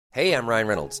Hey, I'm Ryan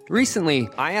Reynolds. Recently,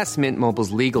 I asked Mint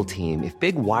Mobile's legal team if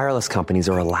big wireless companies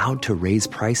are allowed to raise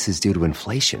prices due to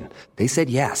inflation. They said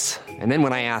yes. And then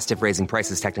when I asked if raising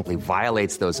prices technically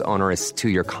violates those onerous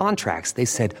two-year contracts, they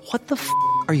said, "What the f***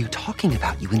 are you talking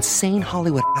about, you insane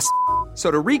Hollywood ass?" So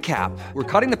to recap, we're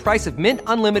cutting the price of Mint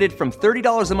Unlimited from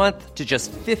 $30 a month to just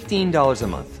 $15 a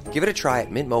month. Give it a try at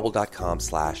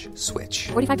mintmobile.com/switch.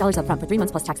 $45 up front for 3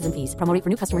 months plus taxes and fees. Promo rate for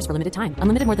new customers for limited time.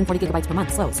 Unlimited more than 40 gigabytes per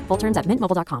month. Slows full terms at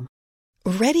mintmobile.com.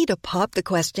 Ready to pop the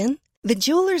question? The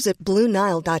jewelers at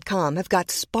BlueNile.com have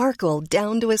got sparkle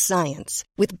down to a science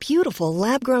with beautiful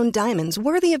lab-grown diamonds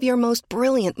worthy of your most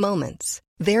brilliant moments.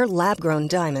 Their lab-grown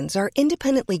diamonds are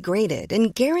independently graded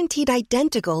and guaranteed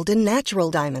identical to natural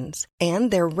diamonds,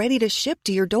 and they're ready to ship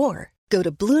to your door. Go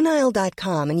to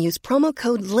BlueNile.com and use promo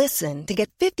code LISTEN to get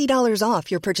 $50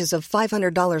 off your purchase of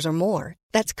 $500 or more.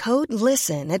 That's code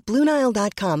LISTEN at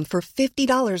BlueNile.com for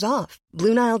 $50 off.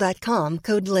 BlueNile.com,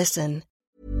 code LISTEN.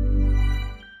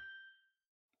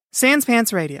 Sans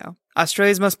Pants Radio,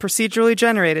 Australia's most procedurally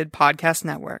generated podcast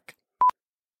network.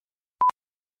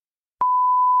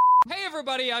 Hey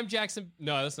everybody, I'm Jackson.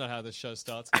 No, that's not how this show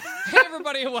starts. Hey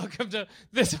everybody, and welcome to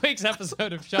this week's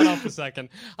episode of Shut Up a Second.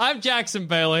 I'm Jackson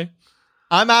Bailey.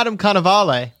 I'm Adam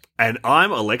Cannavale. And I'm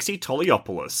Alexi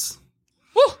Toliopoulos.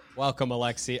 Woo! Welcome,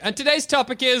 Alexi. And today's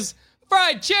topic is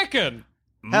fried chicken.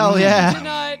 Hell yeah.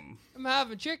 Tonight, I'm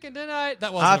having chicken tonight.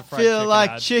 That wasn't a fried chicken I feel like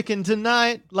ad. chicken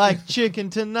tonight, like chicken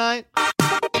tonight.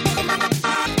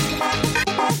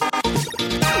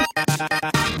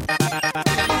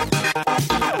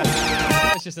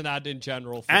 It's just an ad in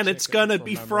general. For And it's chicken, gonna from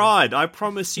be memory. fried, I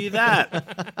promise you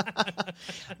that.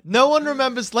 No one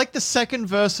remembers, like the second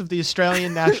verse of the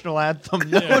Australian national anthem,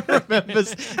 no one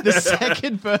remembers the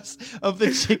second verse of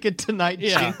the Chicken Tonight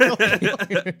jingle.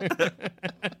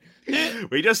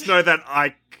 We just know that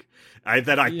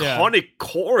that iconic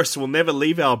chorus will never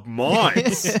leave our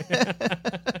minds.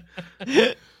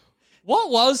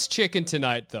 What was chicken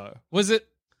tonight, though? Was it?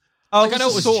 Oh, Like, I know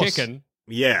it was sauce. chicken.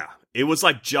 Yeah, it was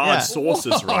like jarred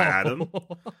sauces, right, Adam?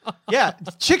 Yeah,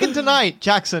 Chicken Tonight,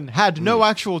 Jackson, had no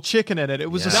actual chicken in it. It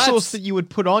was a That's sauce that you would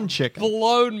put on chicken.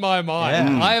 Blown my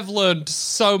mind. Yeah. I have learned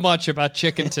so much about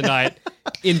chicken tonight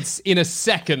in a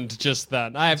second just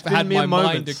then. I have been had mere my mind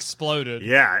moments. exploded.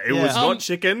 Yeah, it was Um, not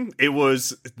chicken. It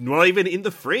was not even in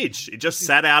the fridge. It just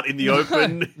sat out in the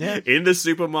open in the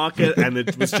supermarket, and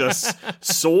it was just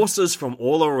sauces from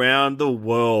all around the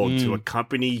world to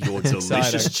accompany your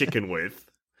delicious chicken with.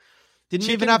 Didn't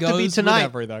Chicken even have to be goes with tonight.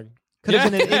 everything. Could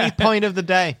have been at any point of the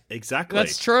day. Exactly.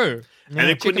 That's true. And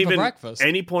it couldn't Chicken for even breakfast.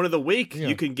 any point of the week. Yeah.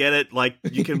 You can get it like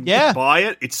you can Yeah. buy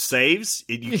it. It saves.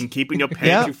 You can keep in your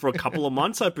pantry for a couple of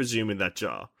months, I presume, in that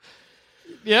jar.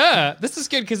 Yeah, this is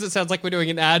good because it sounds like we're doing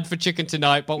an ad for chicken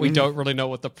tonight, but we don't really know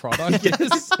what the product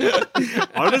is.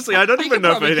 Honestly, I don't You even could know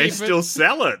probably if they keep it. still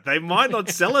sell it. They might not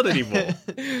sell it anymore.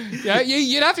 Yeah,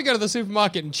 you'd have to go to the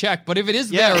supermarket and check, but if it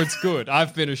is Yeah. there, it's good.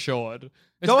 I've been assured.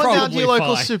 It's Go on down to probably your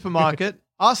local fine. supermarket.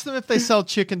 Ask them if they sell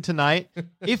chicken tonight.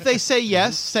 If they say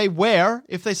yes, say where.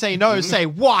 If they say no, say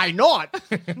why not.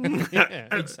 Yeah,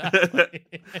 exactly.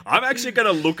 I'm actually going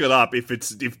to look it up if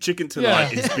Chicken Tonight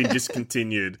has been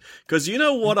discontinued. Because you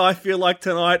know what I feel like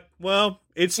tonight? Well,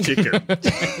 it's chicken.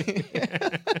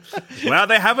 Wow,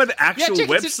 they have an actual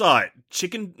chicken website.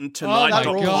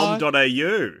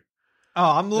 chickentonight.com.au.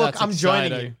 Oh, That's I'm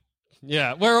joining exciting. you.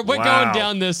 Yeah, we're Wow. going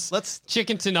down this Let's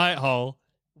chicken tonight hole.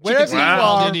 Wherever Chicken you tonight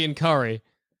are, Indian curry,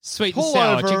 sweet and pull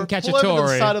sour, over, chicken pull over to the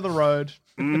cacciatore. side of the road.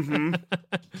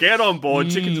 Get on board,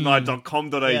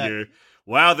 chickentonight.com.au. Yeah.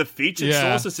 Wow, the featured Yeah.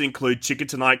 sauces include Chicken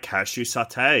Tonight cashew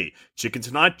satay, Chicken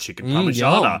Tonight chicken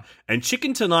parmigiana, yum. and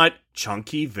Chicken Tonight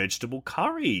chunky vegetable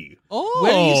curry. Oh,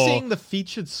 Where are you seeing the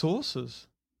featured sauces?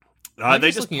 I'm They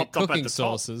just just looking at popped up cooking at the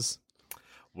sauces. top.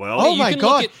 Well, Oh you my can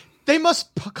god. look at- They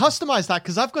must customize that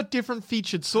because I've got different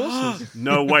featured sauces.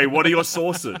 no way. What are your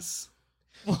sauces?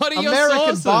 What are your American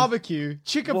sauces? barbecue,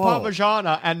 chicken Whoa.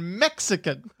 parmigiana, and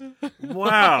Mexican.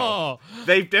 Wow,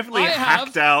 they've definitely I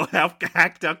have-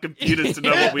 hacked our computers to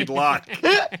know what we'd like.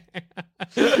 They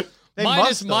Mine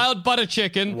must is have. mild butter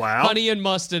chicken, Wow. honey and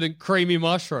mustard, and creamy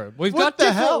mushroom. We've What got the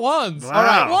different hell? ones. Wow. All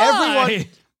right, Why? everyone.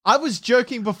 I was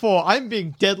joking before. I'm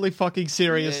being deadly fucking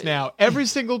serious now. Every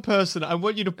single person, I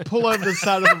want you to pull over the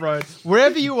side of the road.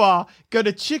 Wherever you are, go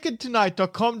to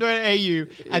chickentonight.com.au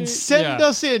and send Yeah.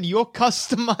 us in your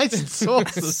customized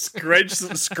sauces.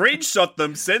 Screenshot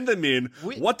them, send them in.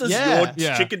 What does your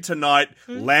Yeah. Chicken Tonight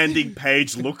landing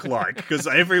page look like? Because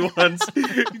everyone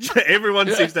seems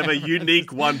to have a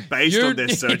unique one based on their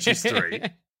search history.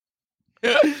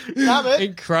 Damn it.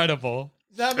 Incredible.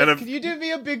 Damn And it. if- Can you do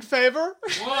me a big favor?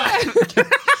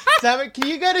 Zamet, can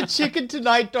you go to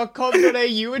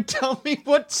chickentonight.com.au and tell me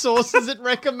what sauces it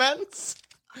recommends?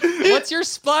 What's your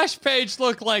splash page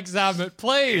look like, Zamet?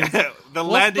 Please. The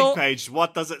landing page,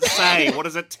 what does it say? What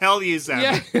does it tell you, Sam?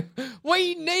 Yeah,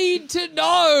 we need to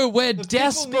know. We're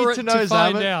desperate need to know,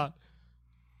 find Zamet. out.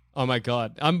 Oh my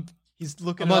god, He's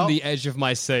looking I'm it on up. the edge of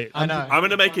my seat. I know. I'm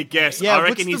going to make a guess. Yeah, I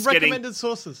reckon what's he's the getting. recommended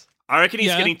sauces? I reckon he's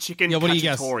Yeah? getting chicken Yeah, what do you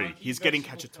guess? cacciatore. He's getting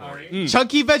cacciatore.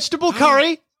 Chunky vegetable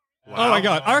curry. Oh my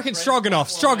god, I reckon stroganoff.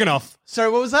 Stroganoff. Sorry,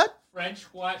 what was that? French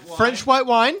white wine. French white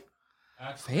wine.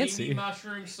 Fancy. Creamy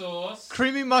mushroom sauce.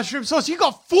 Creamy mushroom sauce. You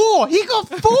got 4. He got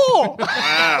 4.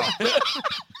 Wow.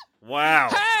 Wow.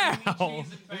 How?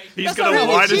 He's That's going not to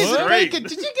how light it a works. screen.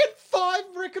 Did you get 5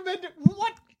 recommended?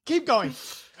 What? Keep going.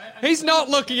 He's not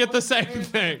looking at the same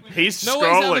thing. He's No way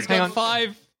scrolling. Zamet's got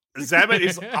 5. Zamet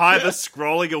is either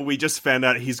scrolling or we just found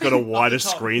out he's got a wider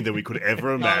screen than we could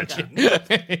ever imagine.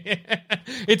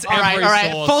 It's All right, every all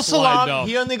right. sauce False lined alarm. up.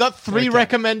 He only got 3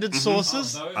 recommended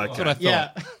sauces. Okay. That's what I thought. Yeah.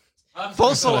 That's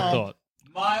False what I alarm. thought.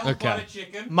 Mild Okay. butter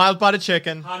chicken. Mild butter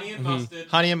chicken. Honey and mustard.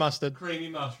 Honey and mustard. Creamy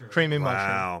mushroom. Creamy mushroom.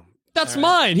 Wow. That's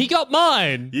mine. He got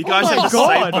mine. You guys my have the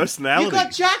God. same personality. You got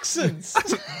Jackson's.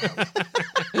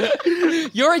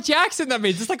 You're a Jackson, that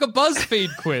means. It's like a BuzzFeed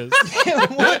quiz.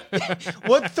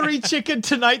 what 3 chicken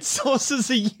tonight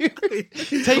sauces are you? Take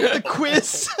the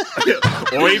quiz.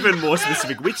 Or even more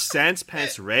specific, which Sans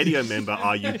Pants radio member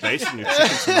are you based on your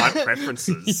chicken tonight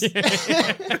preferences?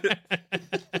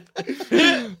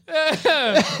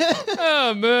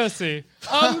 Oh, mercy.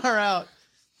 Far out.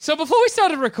 So before we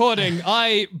started recording,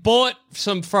 I bought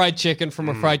some fried chicken from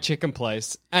a fried chicken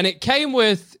place, and it came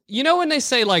with, you know when they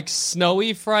say like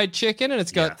snowy fried chicken and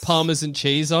it's got Yes. Parmesan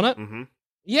cheese on it? Mm-hmm.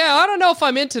 Yeah, I don't know if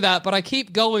I'm into that, but I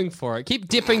keep going for it. Keep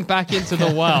dipping back into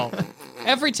the well.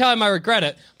 Every time I regret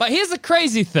it. But here's the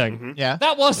crazy thing. Yeah.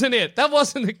 That wasn't it. That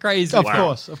wasn't the crazy Of thing.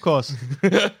 course, of course.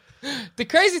 The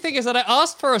crazy thing is that I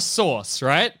asked for a sauce,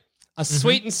 right? A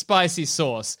sweet and spicy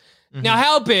sauce. Now,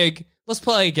 how big? Let's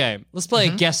play a game. Let's play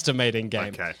a guesstimating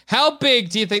game. Okay. How big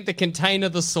do you think the container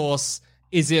the sauce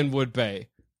is in would be?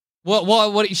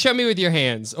 What? Show me with your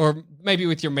hands, or maybe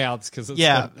with your mouths, because it's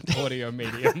Yeah. an audio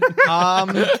medium.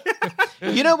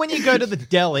 You know when you go to the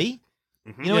deli?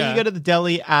 You know when Yeah. you go to the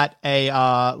deli at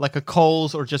a like a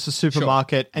Coles or just a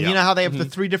supermarket, and you Yeah. know how they have the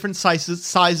 3 different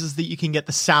sizes that you can get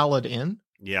the salad in?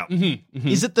 Yeah.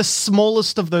 Is it the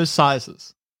smallest of those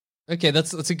sizes? Okay,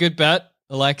 that's a good bet.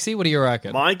 Alexi, what do you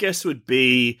reckon? My guess would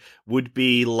be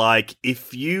like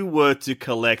if you were to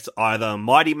collect either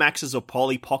Mighty Maxes or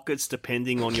Polly Pockets,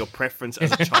 depending on your preference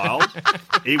as a child,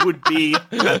 it would be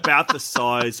about the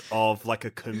size of like a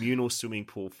communal swimming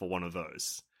pool for one of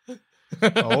those.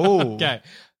 Oh.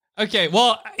 Okay,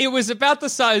 well, it was about the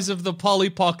size of the Polly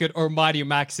Pocket or Mighty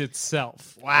Max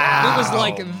itself. Wow. It was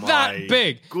like my that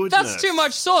big. goodness. That's too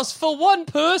much sauce for one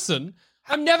person.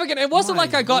 I'm never gonna. It wasn't My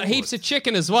like I got Lord. heaps of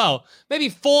chicken as well. Maybe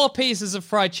 4 pieces of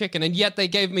fried chicken, and yet they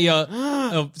gave me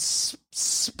a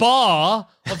spa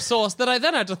of sauce that I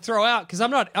then had to throw out because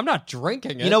I'm not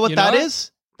drinking it. You know what that know?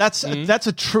 is? That's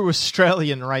a true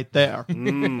Australian right there.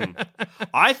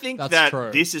 I think That's that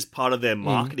true. this is part of their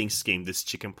marketing scheme, this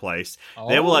chicken place.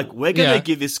 They were like, we're going to Yeah.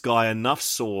 give this guy enough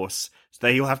sauce so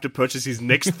that he'll have to purchase his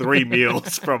next 3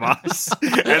 meals from us.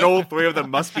 And all 3 of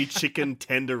them must be chicken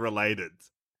tender related.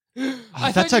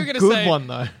 I That's thought a you were gonna good say, one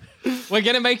though. We're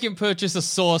gonna make him purchase a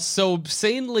sauce so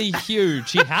obscenely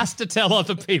huge he has to tell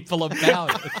other people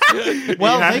about it.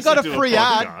 Well, He they has got to a do free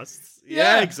ad. podcast.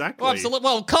 Yeah, exactly. Well, absolutely.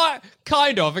 Well,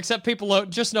 kind of, except people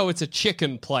just know it's a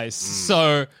chicken place,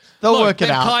 so They'll work it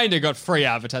they've out. kind of got free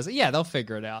advertising. Yeah, they'll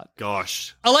figure it out.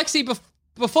 Gosh. Alexi,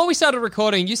 before we started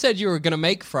recording, you said you were going to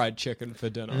make fried chicken for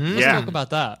dinner. Let's Yeah. talk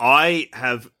about that.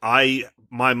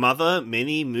 My mother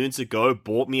many moons ago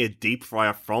bought me a deep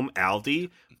fryer from Aldi.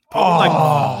 Probably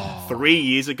like 3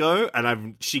 years ago,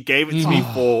 and she gave it to me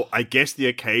for, I guess, the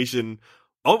occasion.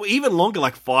 Oh, even longer,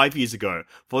 like 5 years ago,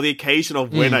 for the occasion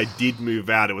of when I did move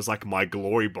out. It was like my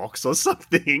glory box or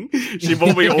something. She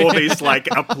bought me all these like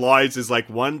appliances. Like,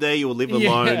 one day you'll live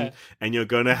alone Yeah. and you're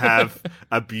going to have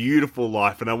a beautiful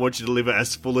life, and I want you to live it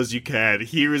as full as you can.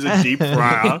 Here is a deep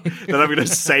fryer that I'm going to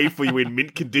save for you in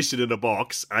mint condition in a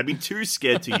box. And I've been too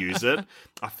scared to use it.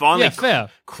 I finally Yeah, fair.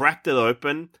 cracked it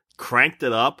open, cranked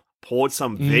it up, poured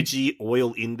some veggie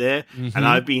oil in there, and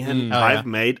I've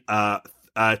made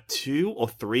 2 or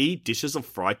 3 dishes of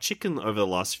fried chicken over the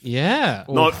last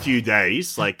not few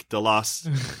days, like the last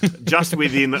just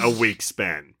within a week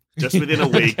span. Just within a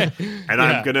week, and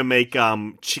I'm gonna make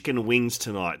chicken wings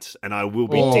tonight, and I will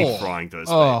be deep frying those.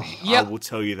 Baby. Yeah. I will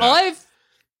tell you that.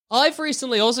 I've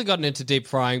recently also gotten into deep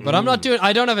frying, but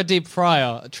I don't have a deep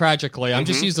fryer, tragically. I'm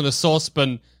just using a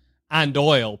saucepan and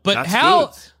oil. But That's how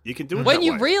good. You can do it when that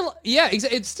you way.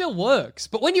 it still works.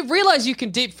 But when you realize you can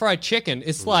deep fry chicken,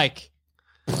 it's like,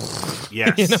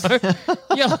 Yes. you know,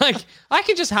 you're like, I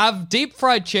can just have deep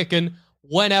fried chicken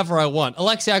whenever I want.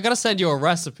 Alexia, I gotta send you a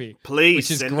recipe. Please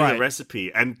which is send great. me a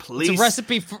recipe. And please It's a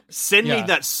recipe for send me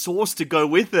that sauce to go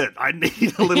with it. I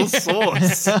need a little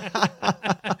sauce.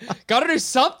 Gotta do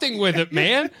something with it,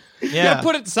 man. Yeah. Gotta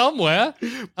put it somewhere.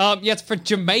 It's for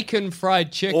Jamaican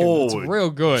fried chicken. It's real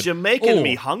good. Jamaican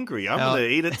me hungry. I'm going to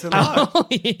eat it tonight. Oh,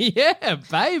 yeah,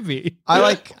 baby. I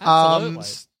like. Absolutely.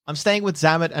 I'm staying with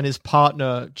Zamet and his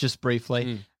partner just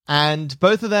briefly, and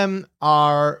both of them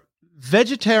are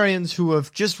vegetarians who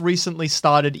have just recently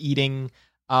started eating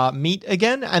meat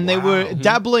again, and they were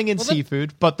dabbling in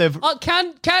seafood, but they've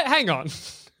Can hang on.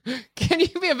 Can you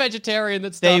be a vegetarian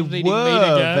that they started eating meat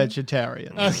were again?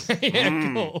 vegetarians Okay,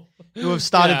 yeah, cool. who have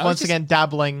started Yeah, I was once just- again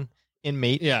dabbling in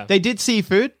meat. Yeah. They did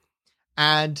seafood,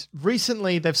 and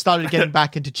recently they've started getting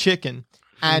back into chicken.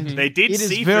 And They did it is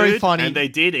seafood, very funny. and they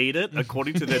did eat it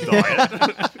according to their diet.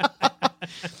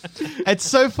 It's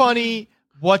so funny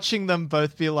watching them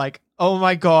both be like, "Oh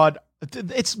my god!"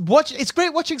 It's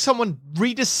great watching someone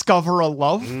rediscover a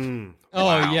love.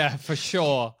 Oh yeah, for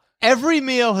sure. Every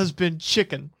meal has been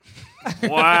chicken.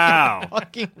 Wow.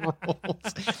 Fucking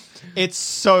rules. It's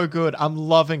so good. I'm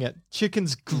loving it.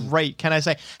 Chicken's great. Can I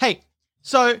say? Hey,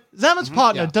 so Zamet's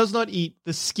partner does not eat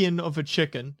the skin of a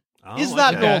chicken. Is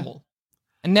that okay. normal?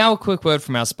 And now a quick word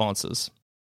from our sponsors.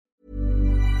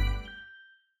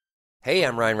 Hey,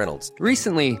 I'm Ryan Reynolds.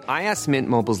 Recently, I asked Mint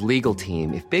Mobile's legal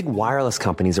team if big wireless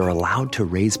companies are allowed to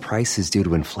raise prices due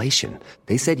to inflation.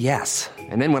 They said yes.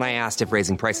 And then when I asked if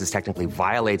raising prices technically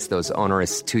violates those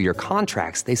onerous 2-year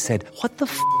contracts, they said, "What the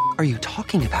f*** are you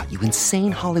talking about, you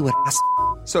insane Hollywood ass?"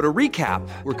 So to recap,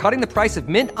 we're cutting the price of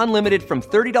Mint Unlimited from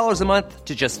 $30 a month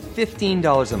to just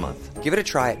 $15 a month. Give it a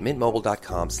try at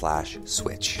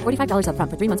mintmobile.com/switch. $45 up front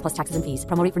for 3 months plus taxes and fees.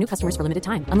 Promo rate for new customers for limited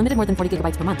time. Unlimited more than 40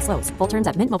 gigabytes per month. Slows full terms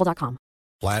at mintmobile.com.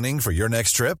 Planning for your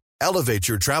next trip? Elevate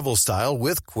your travel style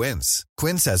with Quince.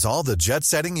 Quince has all the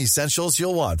jet-setting essentials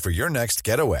you'll want for your next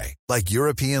getaway, like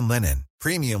European linen,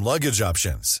 premium luggage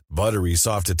options, buttery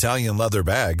soft Italian leather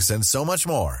bags, and so much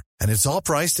more. And it's all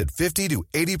priced at 50 to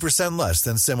 80% less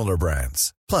than similar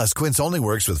brands. Plus, Quince only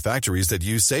works with factories that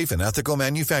use safe and ethical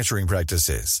manufacturing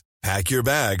practices. Pack your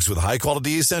bags with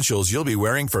high-quality essentials you'll be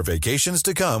wearing for vacations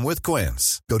to come with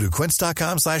Quince. Go to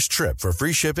quince.com/trip for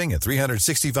free shipping and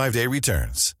 365-day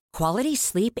returns. Quality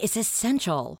sleep is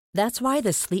essential. That's why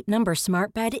the Sleep Number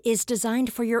Smart Bed is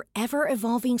designed for your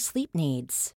ever-evolving sleep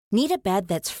needs. Need a bed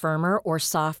that's firmer or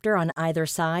softer on either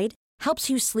side?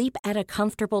 Helps you sleep at a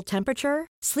comfortable temperature?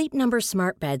 Sleep Number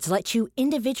Smart Beds let you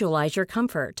individualize your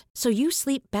comfort, so you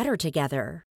sleep better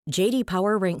together. J.D.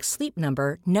 Power ranks Sleep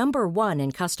Number number 1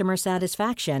 in customer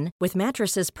satisfaction with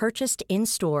mattresses purchased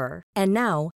in-store. And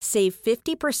now, save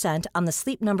 50% on the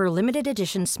Sleep Number Limited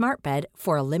Edition Smart Bed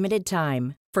for a limited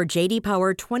time. For J.D.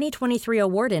 Power 2023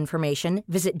 award information,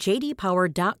 visit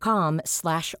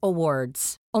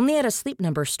jdpower.com/awards. Only at a Sleep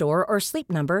Number store or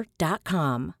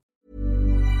sleepnumber.com.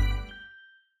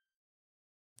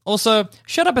 Also,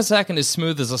 Shut Up a Second is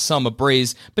smooth as a summer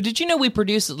breeze, but did you know we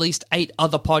produce at least 8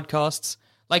 other podcasts?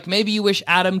 Like maybe you wish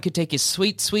Adam could take his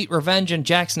sweet, sweet revenge on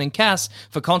Jackson and Cass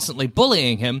for constantly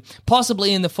bullying him,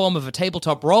 possibly in the form of a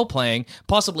tabletop role-playing,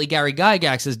 possibly Gary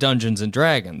Gygax's Dungeons &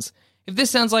 Dragons. If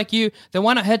this sounds like you, then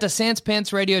why not head to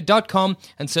sanspantsradio.com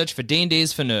and search for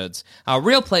D&D's for Nerds, our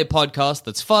real play podcast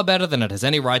that's far better than it has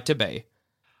any right to be.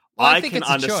 Well, I think can it's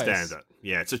a understand choice. it.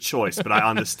 Yeah, it's a choice, but I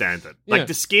understand it. Yeah. Like,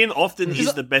 the skin often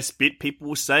is the best bit, people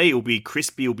will say. It'll be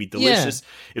crispy, it'll be delicious.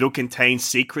 It'll contain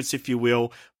secrets, if you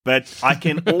will. But I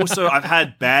can also, I've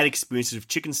had bad experiences with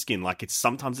chicken skin. Like,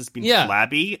 sometimes it's been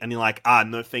flabby, and you're like,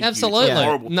 no, thank Absolutely. you. It's a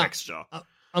horrible No. texture.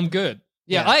 I'm good.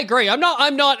 Yeah, I agree. I'm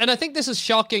not, and I think this is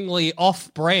shockingly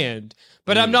off-brand,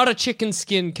 but I'm not a chicken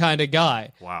skin kind of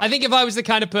guy. Wow. I think if I was the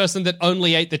kind of person that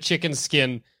only ate the chicken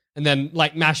skin and then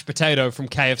like mashed potato from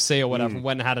KFC or whatever and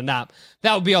went and had a nap,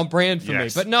 that would be on brand for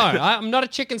Yes. me. But no, I'm not a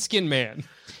chicken skin man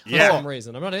for some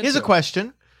reason. I'm not into Here's a it.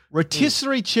 question: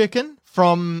 rotisserie chicken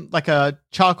from like a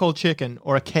charcoal chicken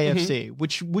or a KFC?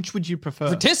 Which would you prefer?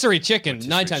 Rotisserie chicken, Rotisserie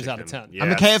 9 times chicken. out of 10. Yeah.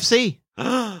 I'm a KFC.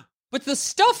 But the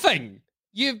stuffing,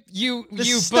 you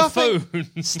The buffoon.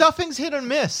 Stuffing's hit and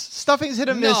miss. Stuffing's hit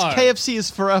and miss. No. KFC is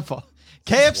forever.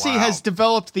 KFC Wow. has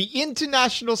developed the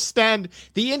international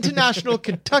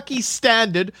Kentucky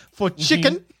standard for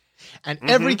chicken, and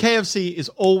every KFC is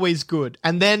always good.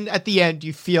 And then at the end,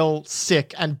 you feel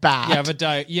sick and bad. You have a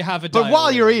diarrhea. But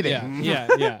while you're eating.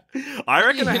 Yeah. I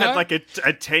reckon I You had know? like a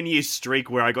 10-year streak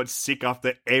where I got sick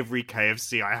after every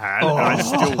KFC I had, and I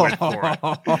still went for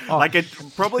it.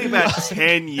 Like probably about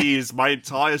 10 years, my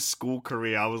entire school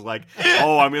career, I was like,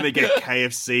 oh, I'm going to get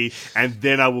KFC, and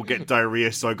then I will get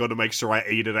diarrhea, so I got to make sure I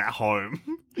eat it at home.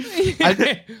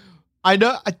 I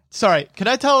know. Sorry, can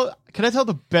I tell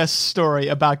the best story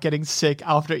about getting sick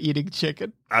after eating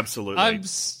chicken? Absolutely.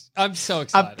 I'm so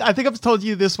excited. I think I've told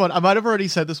you this one. I might have already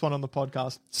said this one on the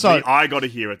podcast. So I got to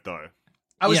hear it, though.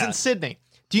 I was in Sydney.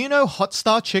 Do you know Hot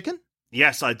Star Chicken?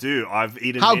 Yes, I do. I've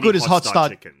eaten How many good is Hot Star Star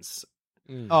chickens.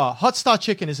 Oh, Hot Star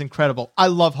Chicken is incredible. I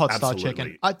love Hot Star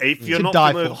Absolutely. Chicken. If you're to not die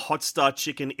familiar for. with Hot Star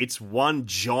Chicken, it's one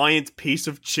giant piece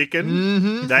of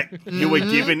chicken that you were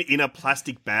given in a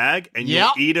plastic bag, and you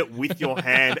eat it with your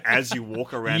hand as you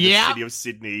walk around the city of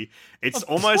Sydney. It's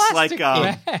almost like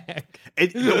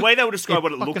the way they would describe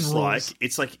what it looks fucking like. rules.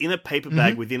 It's like in a paper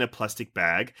bag within a plastic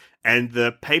bag, and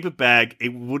the paper bag,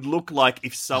 it would look like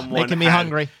if someone Making me had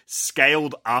hungry.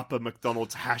 scaled up a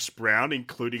McDonald's hash brown,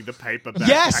 including the paper bag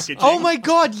Yes. packaging. Oh my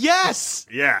god. Yes.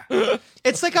 Yeah,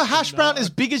 It's like a hash brown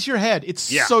as big as your head.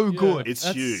 It's Yeah. so good. it's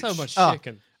That's huge. so much Oh.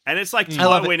 chicken. And it's like I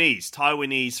love it.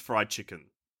 Taiwanese fried chicken.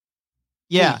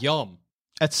 Yeah. Ooh, yum.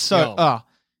 It's so Yum.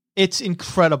 it's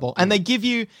incredible. And they give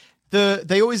you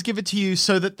they always give it to you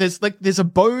so that there's a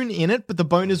bone in it, but the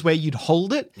bone is where you'd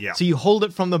hold it. Yeah. So you hold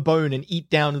it from the bone and eat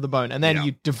down to the bone, and then Yeah.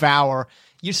 you devour.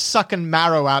 You're sucking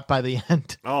marrow out by the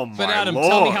end. Oh my But Adam, lord!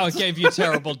 tell me how it gave you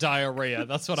terrible diarrhea.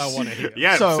 That's what I want to hear.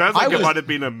 Yeah, So it sounds like I it was- might have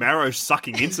been a marrow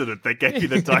sucking incident that gave you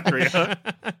the diarrhea.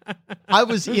 I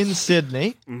was in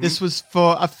Sydney. This was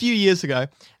for a few years ago,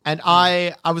 and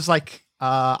I was like,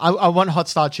 I want Hot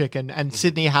Star Chicken, and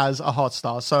Sydney has a Hot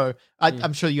Star, so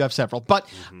I'm sure you have several. But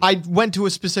I went to a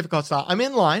specific Hot Star. I'm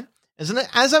in line, isn't it?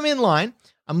 As I'm in line,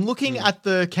 I'm looking at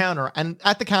the counter, and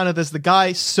at the counter, there's the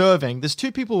guy serving. There's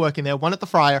two people working there, one at the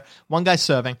fryer, one guy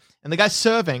serving, and the guy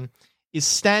serving is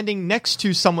standing next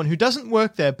to someone who doesn't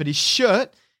work there, but his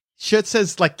shirt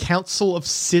says like Council of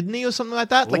Sydney or something like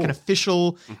that, like an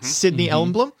official Sydney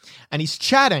emblem, and he's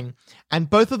chatting, and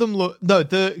both of them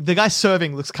the guy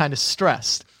serving looks kind of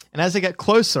stressed, and as I get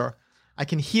closer, I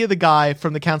can hear the guy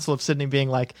from the Council of Sydney being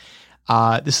like,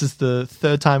 this is the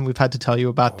third time we've had to tell you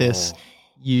about this.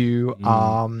 You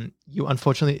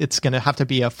unfortunately, it's going to have to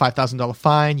be a $5,000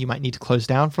 fine. You might need to close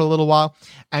down for a little while.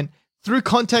 And through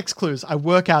context clues, I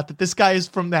work out that this guy is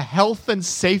from the Health and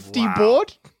Safety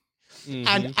Board.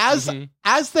 And as I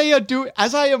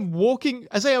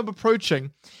am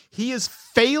approaching, he is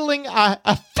failing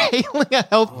a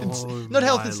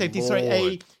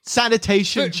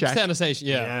sanitation check. Sanitation,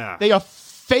 Yeah. They are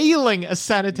failing a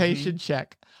sanitation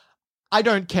check. I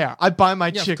don't care. I buy my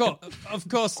Yeah, chicken. of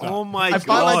course not. Oh my I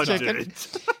buy my god, chicken. dude.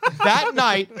 That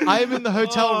night, I am in the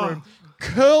hotel room,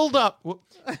 curled up,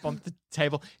 bumped the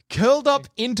table, curled up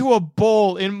into a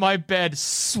ball in my bed,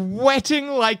 sweating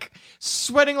like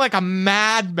a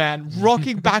madman,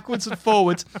 rocking backwards and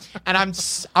forwards, and I'm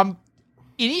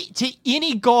to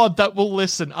any god that will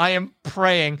listen, I am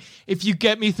praying, if you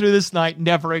get me through this night,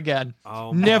 never again.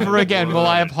 Oh Never my again will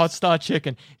I word. have Hot Star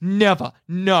Chicken. Never.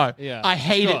 No. Yeah, I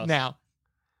hate of it course. now.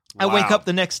 I wake Wow. up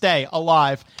the next day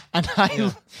alive, and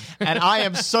I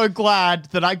am so glad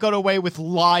that I got away with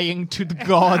lying to the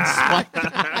gods like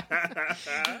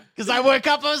that. Because I woke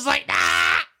up, I was like,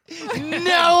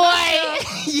 no way,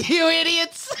 you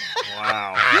idiots.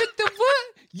 Wow.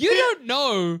 You don't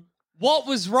know what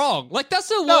was wrong. Like, that's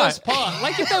the worst part.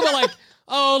 Like, if they were like,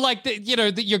 oh, like,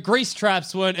 your grease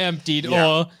traps weren't emptied,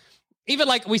 or even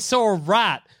like we saw a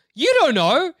rat. You don't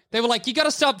know. They were like, you got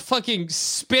to stop fucking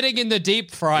spitting in the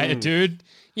deep fryer, dude.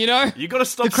 You know? You gotta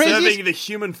stop craziest- serving the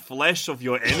human flesh of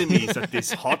your enemies at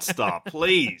this Hot Star,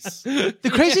 please. The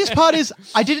craziest part is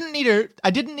I didn't need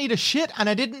a shit and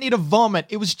I didn't need a vomit.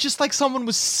 It was just like someone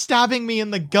was stabbing me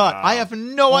in the gut. I have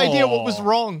no idea what was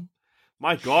wrong.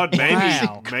 My God,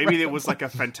 maybe there was like a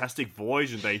fantastic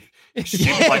voyage and they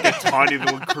shipped like a tiny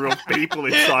little crew of people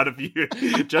inside of you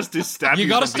just to stab you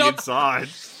gotta from the stop- inside.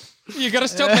 You gotta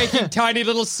stop making tiny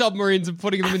little submarines and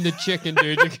putting them in the chicken,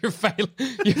 dude. You're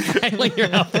failing your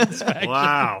health inspection.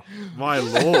 Wow, my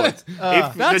lord.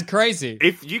 That's crazy.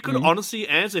 If you could honestly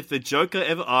answer, if the Joker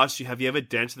ever asked you, have you ever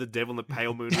danced with the devil in the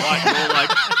pale moonlight? You're like,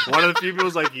 one of the few people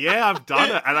was like, yeah, I've done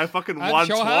it. And I fucking won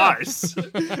sure have. twice.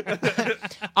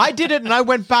 I did it and I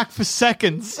went back for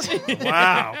seconds.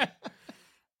 Wow.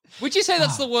 Would you say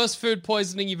that's the worst food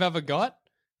poisoning you've ever got?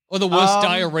 Or the worst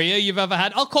diarrhea you've ever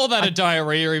had? I'll call that a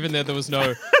diarrhea, even though there was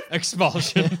no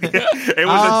expulsion. It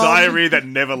was a diarrhea that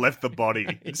never left the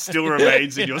body. It still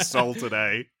remains in your soul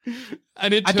today.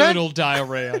 An eternal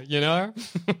diarrhea, you know?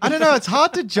 I don't know. It's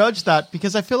hard to judge that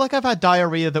because I feel like I've had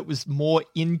diarrhea that was more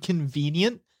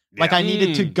inconvenient. Like I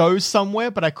needed to go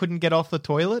somewhere, but I couldn't get off the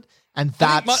toilet. And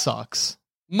that sucks.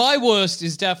 My worst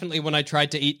is definitely when I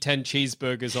tried to eat 10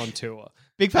 cheeseburgers on tour.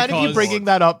 Big fan of you bringing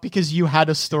that up because you had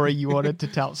a story you wanted to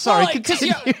tell. Sorry,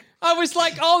 continue. I was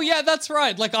like, oh yeah, that's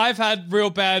right. Like I've had real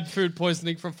bad food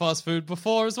poisoning from fast food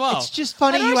before as well. It's just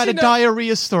funny you had a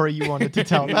diarrhea story you wanted to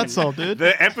tell. That's all, dude.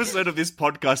 The episode of this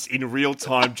podcast in real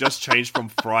time just changed from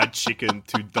fried chicken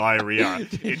to diarrhea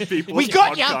in people's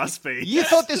podcast feed. You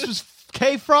thought this was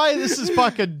K-Fry? This is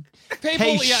fucking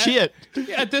shit.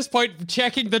 At this point,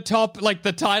 checking the top, like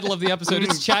the title of the episode,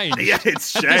 it's changed. Yeah,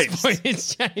 it's changed. At this point,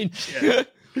 it's changed. Yeah.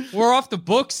 We're off the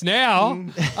books now.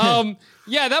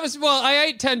 Yeah, that was, well, I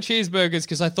ate 10 cheeseburgers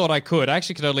because I thought I could. I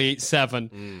actually could only eat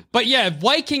 7. But yeah,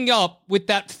 waking up with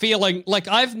that feeling, like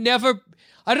I don't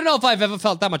know if I've ever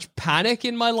felt that much panic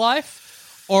in my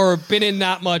life or been in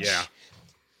that much. Yeah.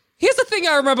 Here's the thing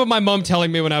I remember my mom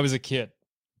telling me when I was a kid.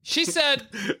 She said,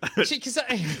 she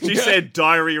said,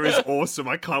 diarrhea is awesome.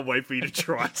 I can't wait for you to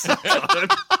try it sometime.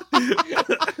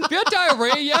 Have you had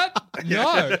diarrhea yet?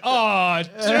 No. Oh,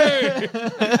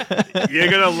 dude. You're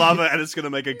going to love it, and it's going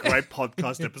to make a great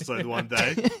podcast episode one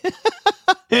day.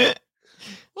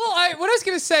 Well, what I was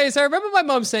going to say is I remember my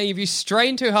mum saying if you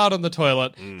strain too hard on the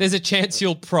toilet, there's a chance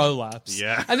you'll prolapse.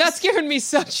 Yeah. And that's given me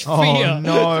such fear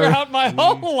throughout my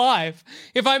whole life.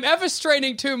 If I'm ever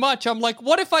straining too much, I'm like,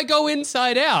 what if I go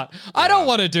inside out? I don't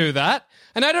want to do that.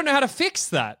 And I don't know how to fix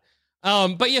that.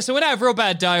 But yeah, so when I have real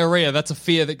bad diarrhea, that's a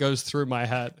fear that goes through my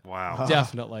head. Wow.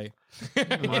 Definitely.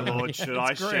 My lord, should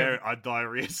I share a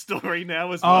diarrhea story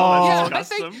now as well? I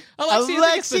think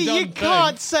Alexi, you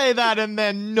can't say that and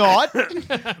then not.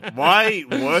 My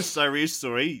worst diarrhea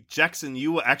story, Jackson,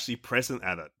 you were actually present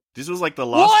at it. This was like the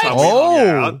last time we hung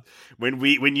out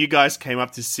when you guys came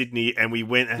up to Sydney and we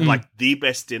went and had like the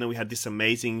best dinner. We had this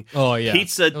amazing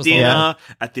pizza dinner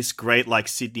at this great like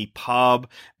Sydney pub,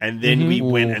 and then we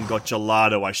went and got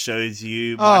gelato. I showed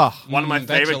you one of my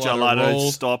favorite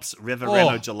gelato stops,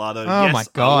 Rivereno Gelato. Oh yes, my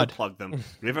god, I will plug them.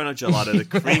 Rivereno Gelato, the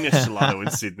creamiest gelato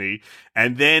in Sydney.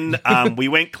 And then we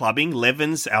went clubbing.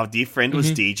 Levins, our dear friend,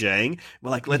 was DJing.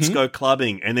 We're like, let's go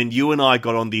clubbing. And then you and I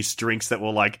got on these drinks that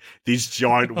were like these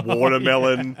giant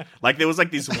watermelon, like there was like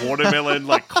these watermelon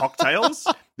like cocktails.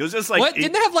 It was just like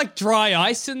didn't they have like dry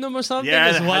ice in them or something? Yeah,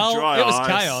 as well? Had dry it was ice.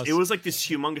 Chaos. It was like this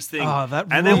humongous thing,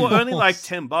 and they were only like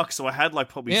 $10, so I had like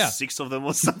probably 6 of them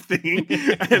or something.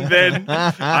 And then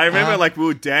I remember like we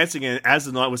were dancing, and as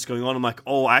the night was going on, I'm like,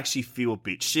 oh, I actually feel a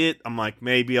bit shit. I'm like,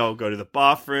 maybe I'll go to the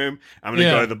bathroom. I'm gonna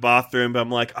go to the bathroom, but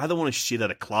I'm like, I don't want to shit at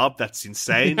a club. That's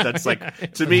insane. That's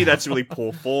like, to me, that's really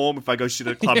poor form. If I go shit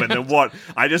at a club and then what?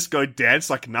 I just go dance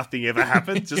like nothing ever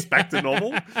happened, just back to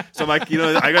normal. So I'm like,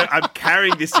 I'm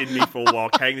carrying this in me for a while,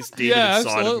 carrying this demon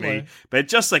inside of me. But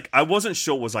just like, I wasn't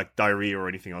sure it was like diarrhea or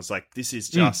anything. I was like, this is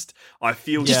just, I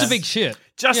feel just a big shit.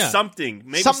 Just something.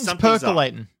 Maybe something's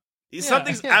percolating.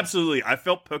 Something's absolutely. I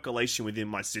felt percolation within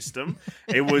my system.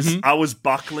 It was. I was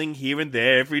buckling here and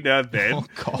there every now and then. Oh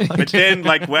god! But then,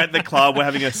 like, we're at the club, we're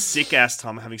having a sick ass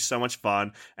time, having so much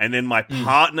fun, and then my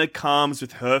partner comes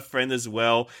with her friend as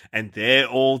well, and they're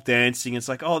all dancing. It's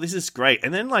like, oh, this is great.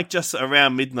 And then, like, just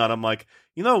around midnight, I'm like,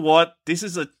 you know what? This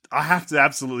is I have to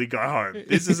absolutely go home.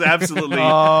 This is absolutely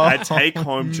a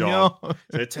take-home job. No.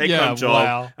 So a take-home job.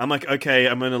 Wow. I'm like, okay,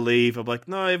 I'm going to leave. I'm like,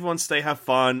 no, everyone stay, have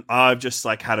fun. I've just,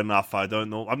 like, had enough. I don't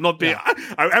know. I'm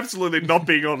absolutely not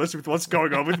being honest with what's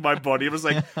going on with my body. It was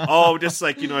like, just,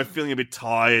 like, feeling a bit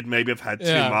tired. Maybe I've had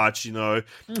too much,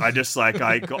 I just, like,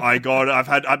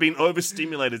 I've been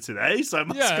overstimulated today, so I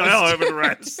must go home and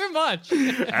rest. Too much.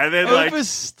 And then, like...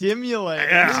 Overstimulated.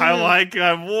 Yeah,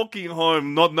 I'm walking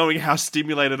home not knowing how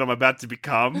stimulated I'm about to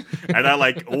become, and I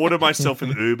like order myself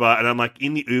an Uber, and I'm like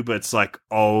in the Uber, it's like,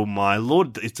 oh my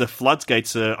lord, it's the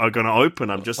floodgates are going to open.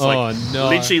 I'm just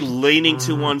literally leaning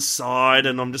to one side,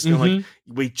 and I'm just going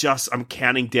like, I'm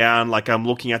counting down, like I'm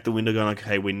looking out the window going like,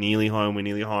 hey, we're nearly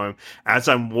home. As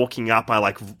I'm walking up,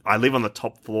 I live on the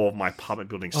top floor of my apartment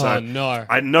building, so I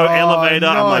had no elevator.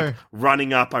 I'm like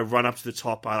running up, I run up to the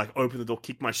top, I like open the door,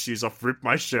 kick my shoes off, rip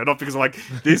my shirt off, because I'm like,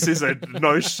 this is a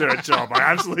no shirt job. I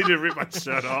absolutely did rip my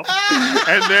shirt off.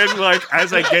 And then, like,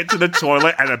 as I get to the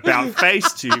toilet and about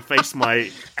face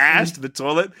my ass to the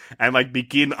toilet and like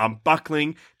begin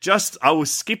unbuckling, I will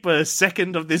skip a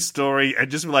second of this story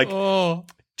and just be like,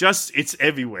 it's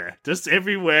everywhere. Just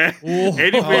everywhere.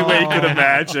 Anywhere where you could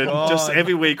imagine. Just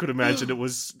everywhere you could imagine. It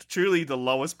was truly the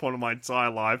lowest point of my entire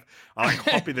life. I like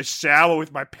hop in the shower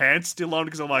with my pants still on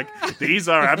because I'm like, these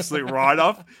are absolute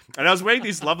write-off. And I was wearing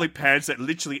these lovely pants that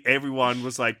literally everyone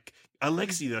was like,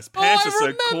 Alexi, those pants are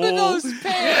so cool. I remember those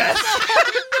pants.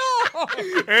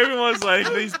 Everyone's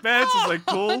like, these pants are so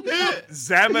cool.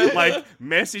 Zamet like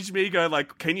messaged me, going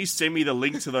like, can you send me the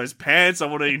link to those pants? I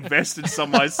want to invest in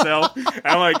some myself. And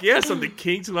I'm like, yes, I'm the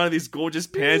king to one of these gorgeous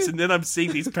pants. And then I'm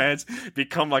seeing these pants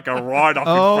become like a write-off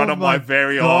in front of my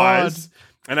very eyes.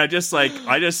 And I just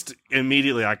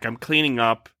immediately, like, I'm cleaning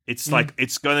up. It's like,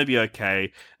 it's going to be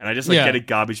okay. And I just get a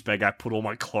garbage bag. I put all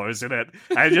my clothes in it.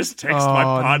 I just text my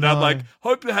partner. I'm like,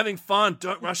 hope you're having fun.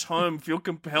 Don't rush home. Feel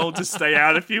compelled to stay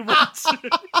out if you want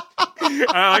to.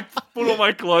 I like put all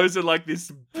my clothes in like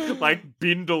this like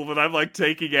bindle that I'm like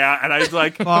taking out. And I was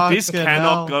like, this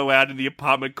cannot go out in the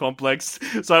apartment complex.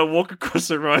 So I walk across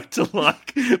the road to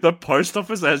like the post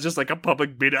office that has just like a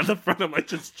public bin at the front. I'm like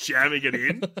just jamming it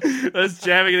in.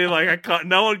 Like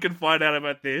no one can find out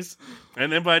about this. And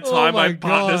then by the time my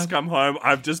partners come home,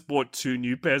 I've just bought 2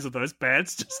 new pairs of those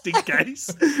pants just in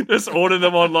case. Just order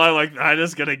them online like, I'm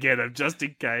just going to get them just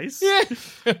in case. Yeah.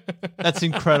 That's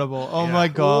incredible. Oh my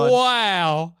God.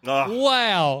 Wow.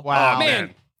 Wow. Oh,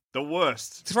 man. The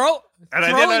worst. And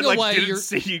then I like didn't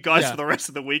see you guys for the rest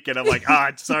of the weekend. I'm like,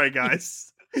 sorry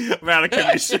guys. I'm out of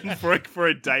commission for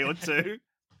a day or two.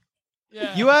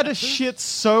 Yeah. You had to shit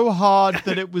so hard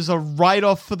that it was a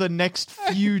write-off for the next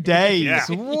few days. Yeah.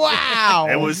 Wow.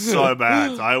 It was so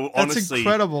bad. Honestly, that's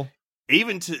incredible.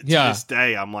 Even to this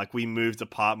day, I'm like, we moved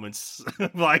apartments.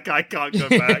 Like, I can't go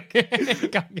back.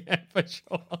 Yeah, for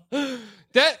sure.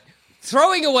 That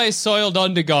throwing away soiled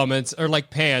undergarments or like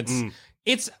pants,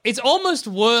 it's almost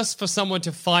worse for someone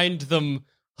to find them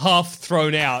half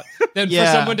thrown out than for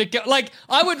someone to go. Like,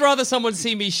 I would rather someone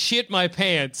see me shit my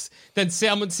pants than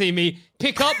someone see me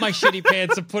pick up my shitty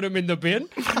pants and put them in the bin.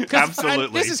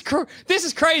 Absolutely. This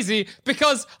is crazy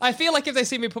because I feel like if they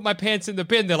see me put my pants in the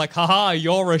bin, they're like, haha,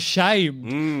 you're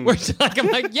ashamed. Which like, I'm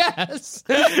like, yes.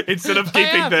 Instead of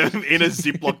keeping them in a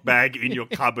Ziploc bag in your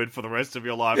cupboard for the rest of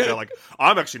your life, they're like,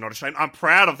 I'm actually not ashamed. I'm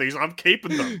proud of these. I'm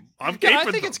keeping them. I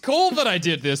think it's cool that I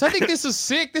did this. I think this is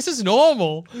sick. This is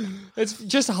normal. It's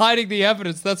just hiding the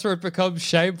evidence. That's where it becomes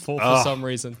shameful for some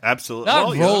reason. Absolutely.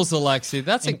 That rules, Alexi.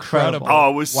 That's incredible.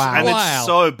 Oh, it was and it's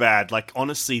so bad. Like,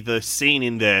 honestly, the scene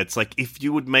in there, it's like, if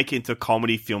you would make it into a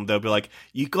comedy film, they'll be like,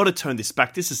 you got to turn this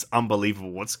back. This is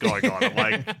unbelievable. What's going on? I'm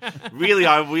like, really,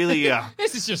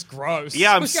 this is just gross.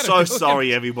 Yeah, I'm so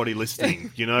sorry, everybody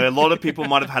listening. You know, a lot of people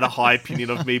might have had a high opinion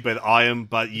of me, but I am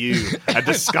but you. A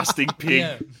disgusting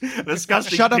pig. A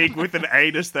disgusting pig with an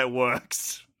anus that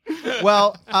works.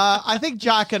 Well, I think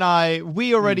Jack and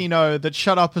we already know that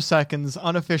Shut Up a Second's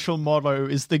unofficial motto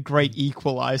is the great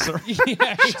equalizer.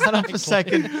 Shut up a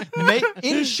second.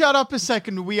 In Shut Up a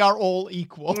Second, we are all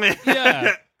equal.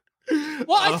 Yeah.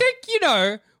 Well, I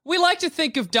think, we like to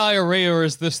think of diarrhea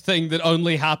as this thing that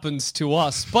only happens to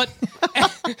us, but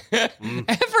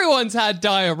everyone's had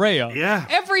diarrhea. Yeah.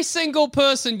 Every single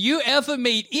person you ever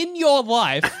meet in your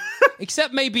life,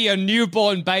 except maybe a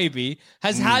newborn baby,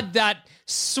 has had that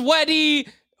sweaty,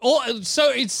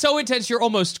 it's so intense you're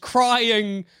almost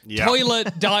crying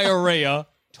toilet diarrhea.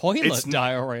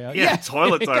 Diarrhea. Yeah,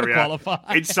 toilet diarrhea.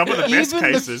 In some of the best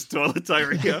cases, toilet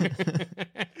diarrhea.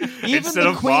 Even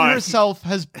the Queen herself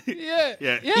has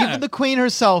even the Queen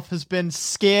herself has been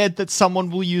scared that someone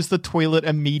will use the toilet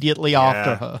immediately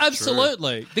after her.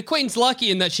 Absolutely. The Queen's lucky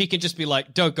in that she can just be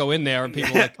like, don't go in there, and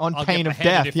people are like, on pain of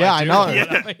death. Yeah, I know.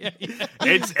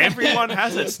 It's everyone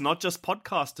has it. It's not just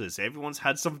podcasters. Everyone's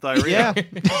had some diarrhea.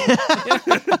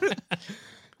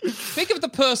 Think of the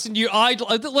person you idol.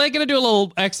 We're going to do a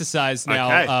little exercise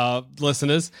now,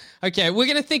 listeners. Okay, we're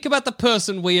going to think about the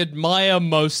person we admire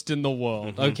most in the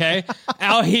world, okay?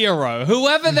 Our hero,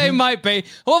 whoever they might be,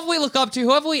 whoever we look up to,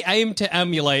 whoever we aim to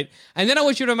emulate. And then I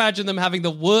want you to imagine them having the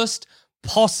worst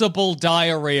possible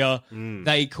diarrhea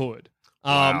they could.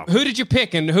 Who did you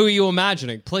pick and who are you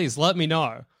imagining? Please let me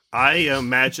know. I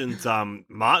imagined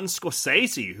Martin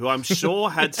Scorsese, who I'm sure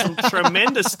had some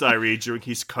tremendous diarrhea during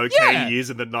his cocaine years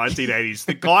in the 1980s.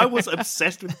 The guy was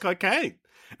obsessed with cocaine.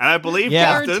 And I believe,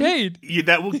 Captain,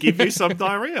 that will give you some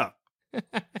diarrhea.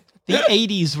 The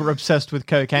 80s were obsessed with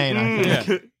cocaine, I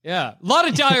think. Yeah. A lot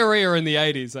of diarrhea in the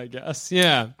 80s, I guess.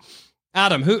 Yeah.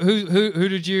 Adam,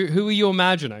 who were you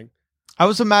imagining? I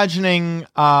was imagining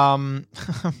a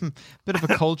bit of a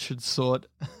cultured sort.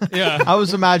 Yeah. I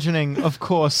was imagining, of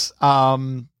course,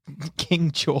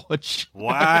 King George.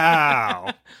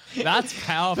 Wow. That's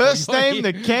powerful. First name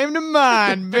that came to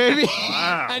mind, baby.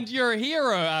 Wow. And you're a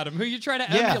hero, Adam, who you're trying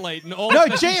to Yeah. emulate in all No,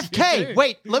 things you JFK. do.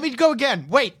 Wait, let me go again.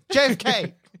 Wait,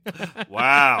 JFK.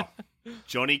 Wow.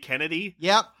 Johnny Kennedy?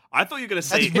 Yep. I thought you were going to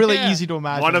say That's really Yeah. easy to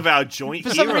imagine. one of our joint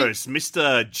For some heroes,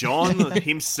 Mr. John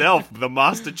himself, the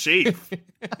Master Chief.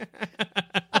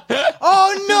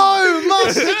 Oh no,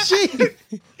 Master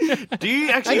Chief. Do you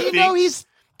And actually you think... know he's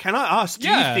Can I ask, do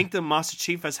Yeah. you think the Master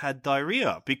Chief has had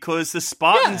diarrhea? Because the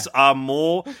Spartans are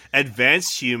more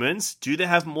advanced humans. Do they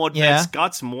have more advanced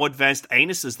guts, more advanced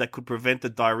anuses that could prevent the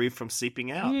diarrhea from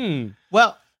seeping out?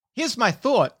 Well, here's my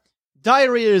thought.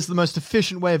 Diarrhea is the most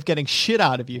efficient way of getting shit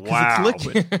out of you because Wow. it's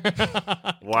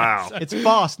liquid. Wow. It's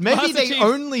fast. Maybe Master they Chief.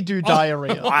 only do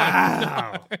diarrhea.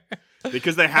 Wow.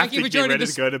 Because they have Thank you to for get joining ready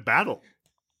this- to go to battle.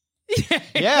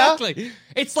 Exactly.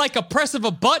 It's like a press of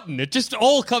a button. It just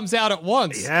all comes out at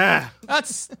once. Yeah.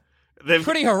 That's They've,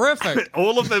 pretty horrific.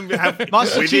 all of them have,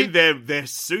 Master within Chief. their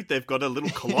suit, they've got a little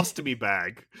colostomy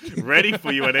bag ready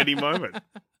for you at any moment.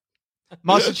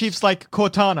 Master Chief's like,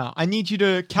 Cortana, I need you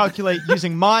to calculate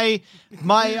using my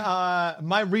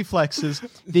reflexes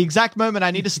the exact moment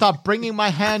I need to start bringing my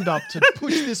hand up to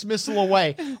push this missile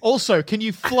away. Also, can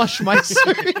you flush my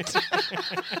suit?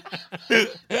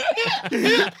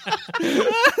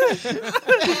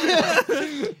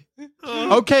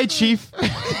 Okay, Chief.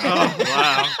 Oh,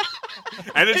 wow.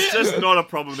 And it's just not a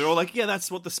problem. They're all like, yeah, that's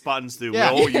what the Spartans do.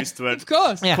 Yeah. We're all used to it. Of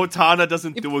course. Yeah. Cortana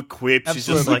doesn't do a quip. She's just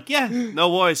Absolutely. like, yeah,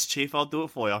 no worries, Chief. I'll do it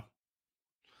for you. Of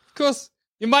course.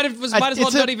 You might as well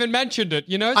it's not even mentioned it.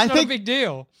 You know, it's I not think- a big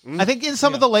deal. I think in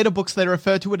some of the later books they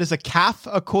refer to it as a calf,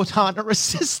 a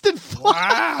Cortana-assisted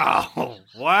fly. Wow.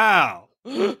 Wow.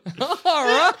 All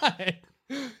right.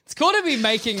 It's got to be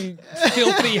making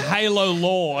filthy Halo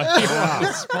lore here on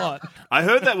the spot. I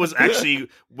heard that was actually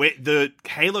where the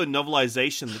Halo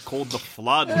novelization called The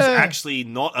Flood was actually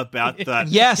not about that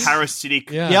Yes.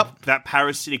 parasitic Yeah. Yep. that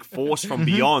parasitic force from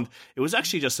beyond. It was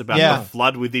actually just about Yeah. the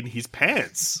flood within his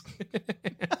pants.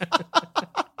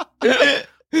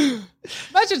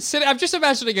 Imagine sitting. I'm just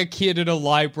imagining a kid in a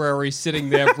library sitting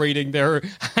there reading their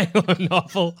Halo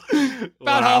novel.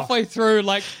 About halfway through,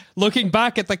 like looking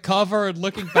back at the cover and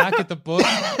looking back at the book.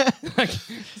 Like,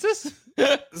 is this?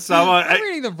 So Am I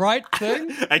reading the right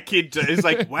thing? a kid is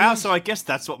like, wow, so I guess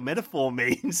that's what metaphor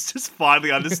means. Just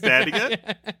finally understanding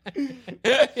it.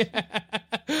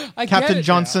 I get Captain it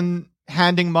Johnson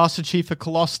handing Master Chief a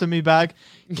colostomy bag.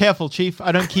 Careful, Chief,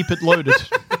 I don't keep it loaded.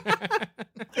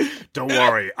 Don't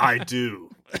worry, I do.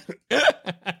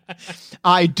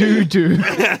 I do.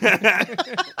 now.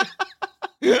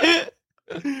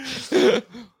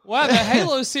 Wow, the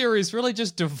Halo series really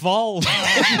just devolved.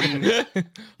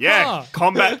 Yeah, Huh.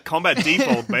 combat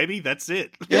default, baby. That's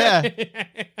it. Yeah.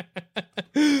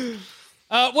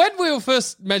 When we were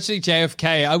first mentioning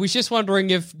JFK, I was just wondering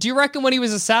do you reckon when he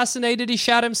was assassinated, he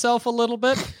shot himself a little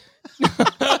bit?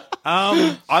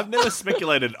 I've never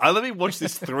speculated. Let me watch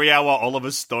this 3-hour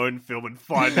Oliver Stone film and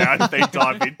find out if they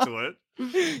dive into it.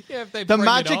 Yeah, if they The bring it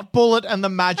magic up. bullet and the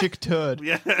magic turd.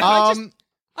 Yeah.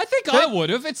 I think I would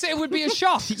have. It would be a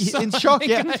shock. In shock,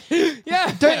 yeah.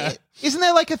 Yeah. Isn't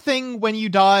there like a thing when you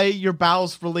die, your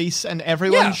bowels release and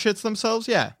everyone Yeah. shits themselves?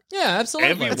 Yeah. Yeah,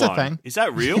 absolutely. Everyone. That's a thing. Is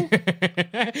that real?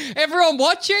 Everyone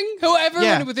watching, everyone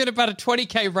Yeah. within about a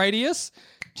 20k radius,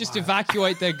 just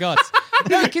evacuate their guts.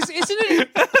 No, because isn't it?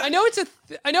 I know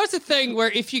it's a thing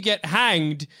where if you get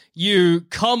hanged, you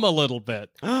come a little bit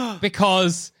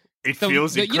because It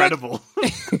feels incredible.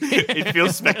 It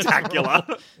feels spectacular.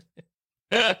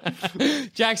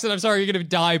 Jackson, I'm sorry, you're going to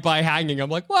die by hanging. I'm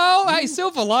like, well, hey,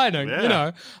 silver lining, Yeah. you know.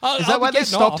 Is that why they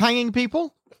stopped hanging? hanging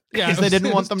people? Yeah, Because they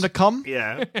didn't want them to come?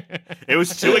 Yeah. It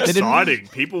was too exciting.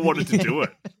 People wanted to do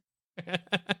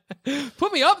it.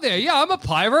 Put me up there. Yeah, I'm a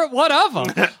pirate. Whatever.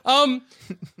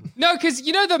 No, because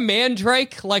you know the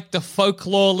mandrake, like the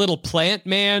folklore little plant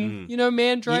man. You know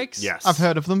mandrakes. Yes. I've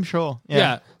heard of them, sure.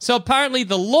 Yeah. So apparently,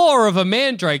 the lore of a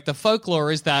mandrake, the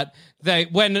folklore, is that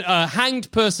when a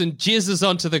hanged person jizzes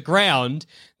onto the ground,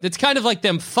 it's kind of like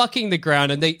them fucking the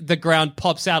ground, and the ground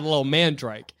pops out a little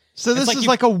mandrake. So this It's like is you-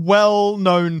 like a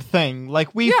well-known thing.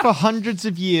 Like we, Yeah. for hundreds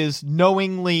of years,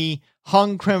 knowingly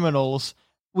hung criminals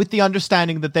with the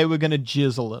understanding that they were going to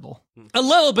jizz a little. A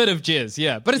little bit of jizz,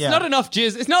 yeah. But it's Yeah. not enough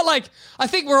jizz. It's not like, I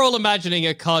think we're all imagining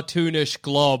a cartoonish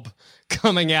glob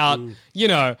coming out, you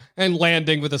know, and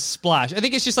landing with a splash. I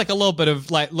think it's just like a little bit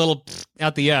of like little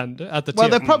at the end, at the Well,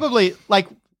 tip. they're probably like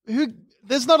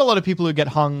there's not a lot of people who get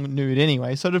hung nude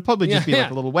anyway, so it'd probably just Yeah, be like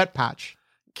yeah. a little wet patch.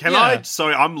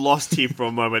 Sorry, I'm lost here for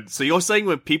a moment. So you're saying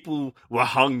when people were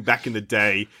hung back in the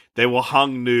day, they were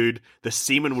hung nude, the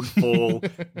semen would fall,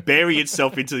 bury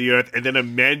itself into the earth, and then a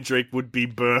mandrake would be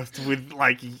birthed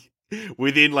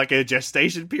within a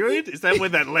gestation period? Is that where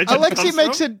that legend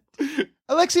comes from?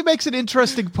 Alexi makes an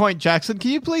interesting point, Jackson.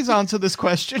 Can you please answer this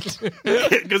question?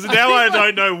 Because now I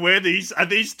don't know where are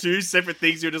these two separate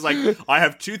things. You're just like, I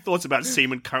have two thoughts about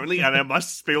semen currently, and I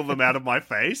must spill them out of my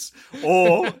face,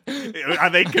 or are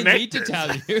they connected? I need to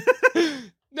tell you.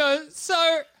 No,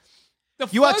 so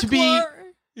you are to be.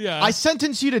 Yeah. I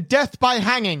sentence you to death by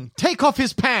hanging. Take off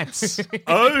his pants.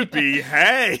 Oh,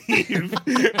 behave!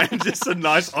 And just a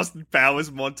nice Austin Powers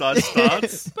montage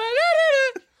starts.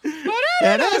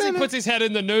 As he puts his head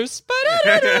in the noose.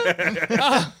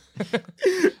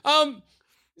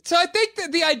 So I think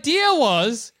that the idea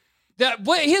was that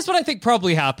here's what I think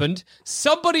probably happened.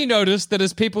 Somebody noticed that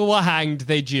as people were hanged,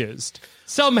 they jizzed.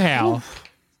 Somehow. Oof.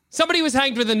 Somebody was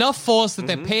hanged with enough force that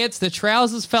their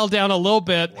trousers fell down a little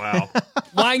bit. Wow.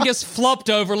 Wangus flopped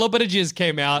over, a little bit of jizz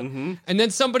came out. And then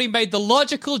somebody made the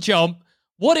logical jump.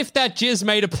 What if that jizz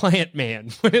made a plant man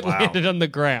when it landed on the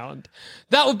ground?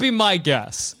 That would be my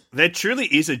guess. There truly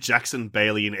is a Jackson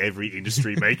Bailey in every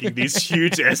industry making these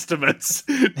huge estimates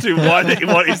to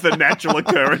what is the natural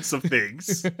occurrence of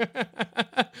things.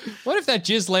 What if that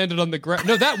jizz landed on the ground?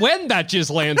 No, when that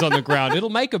jizz lands on the ground, it'll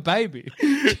make a baby.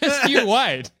 Just you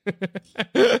wait.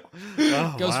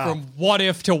 Goes from what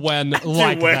if to when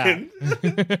that.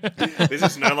 This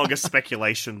is no longer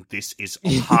speculation. This is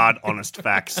hard, honest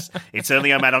facts. It's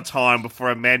only a matter of time before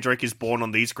a mandrake is born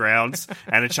on these grounds,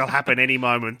 and it shall happen any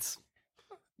moment.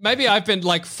 Maybe I've been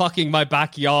fucking my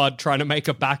backyard trying to make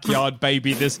a backyard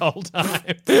baby this whole time.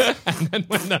 And then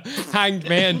when the hanged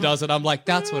man does it, I'm like,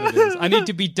 that's what it is. I need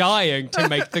to be dying to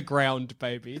make the ground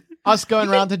baby. Us going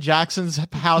around to Jackson's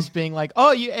house being like,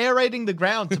 oh, you're aerating the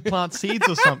ground to plant seeds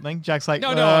or something. Jack's like,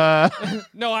 no,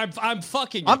 I'm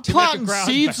fucking it I'm to planting make a ground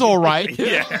seeds, baby. all right.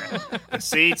 Yeah. The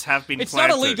seeds have been It's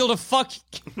planted. not illegal to fuck.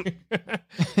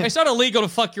 It's not illegal to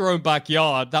fuck your own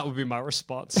backyard. That would be my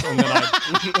response. And then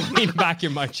I'd lean back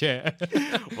in my chair.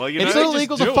 Well, it's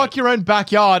illegal to fuck your own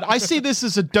backyard. I see this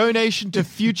as a donation to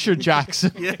future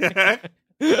Jackson. Yeah.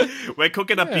 We're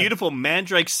cooking a beautiful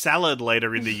mandrake salad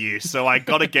later in the year, so I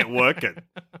gotta get working.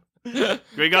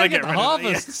 We gotta get the rid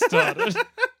harvest started.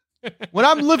 When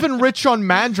I'm living rich on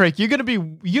mandrake, you're gonna be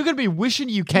wishing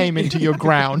you came into your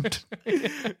ground.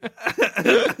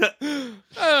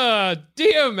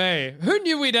 Dear me, who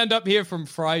knew we'd end up here from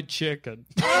fried chicken?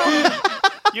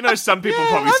 Some people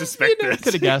probably suspect this.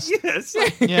 Could have guessed. Yes.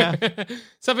 Yeah.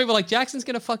 Some people are like, Jackson's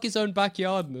going to fuck his own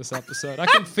backyard in this episode. I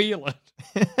can feel it.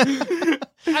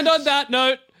 And on that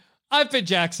note, I've been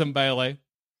Jackson Bailey.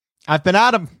 I've been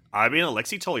Adam. I've been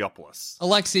Alexi Toliopoulos.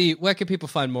 Alexi, where can people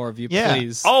find more of you,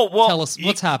 please? Oh, well, tell us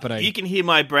what's happening. You can hear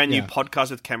my brand new podcast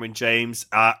with Cameron James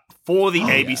for the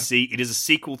ABC. Yeah. It is a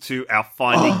sequel to our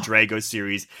Finding Drago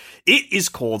series. It is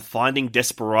called Finding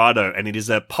Desperado, and it is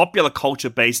a popular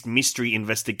culture-based mystery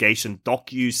investigation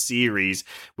docu-series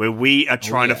where we are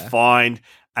trying to find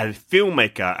a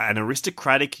filmmaker, an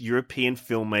aristocratic European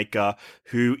filmmaker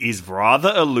who is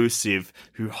rather elusive,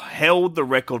 who held the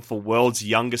record for world's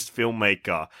youngest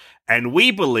filmmaker. And we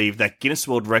believe that Guinness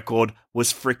World Record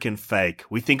was freaking fake.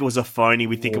 We think it was a phony.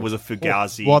 We think it was a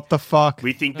fugazi. What the fuck?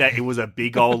 We think that it was a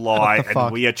big old lie,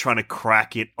 and we are trying to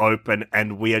crack it open,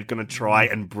 and we are going to try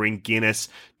and bring Guinness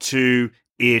to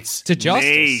its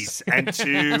knees and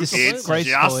to its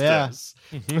justice.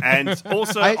 And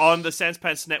also on the Sans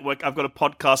Pants Network, I've got a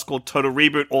podcast called Total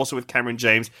Reboot, also with Cameron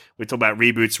James. We talk about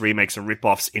reboots, remakes, and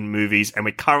rip-offs in movies. And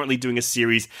we're currently doing a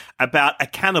series about a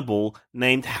cannibal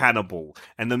named Hannibal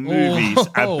and the movies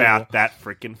about that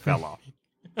freaking fella.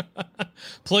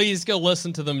 Please go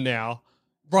listen to them now.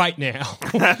 Right now.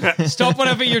 Stop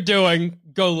whatever you're doing.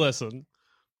 Go listen.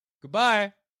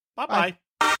 Goodbye. Bye-bye.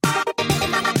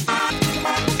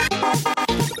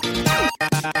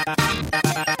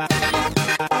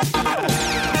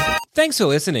 Thanks for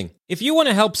listening. If you want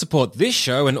to help support this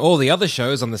show and all the other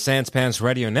shows on the Sans Pants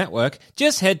Radio Network,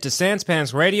 just head to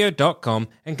sanspantsradio.com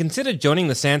and consider joining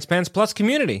the Sans Pants Plus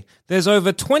community. There's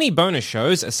over 20 bonus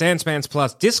shows, a Sans Pants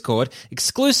Plus Discord,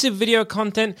 exclusive video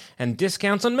content, and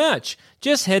discounts on merch.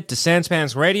 Just head to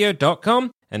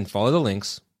sanspantsradio.com and follow the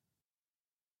links.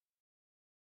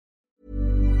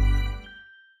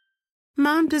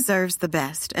 Mom deserves the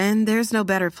best, and there's no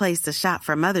better place to shop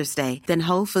for Mother's Day than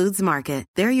Whole Foods Market.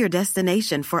 They're your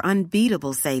destination for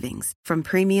unbeatable savings, from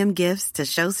premium gifts to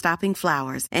show-stopping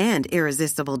flowers and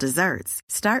irresistible desserts.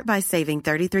 Start by saving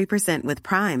 33% with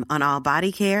Prime on all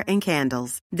body care and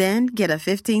candles. Then get a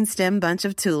 15-stem bunch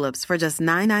of tulips for just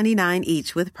 $9.99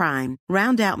 each with Prime.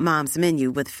 Round out Mom's menu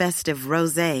with festive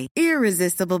rosé,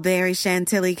 irresistible berry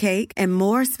chantilly cake, and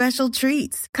more special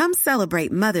treats. Come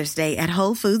celebrate Mother's Day at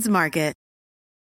Whole Foods Market.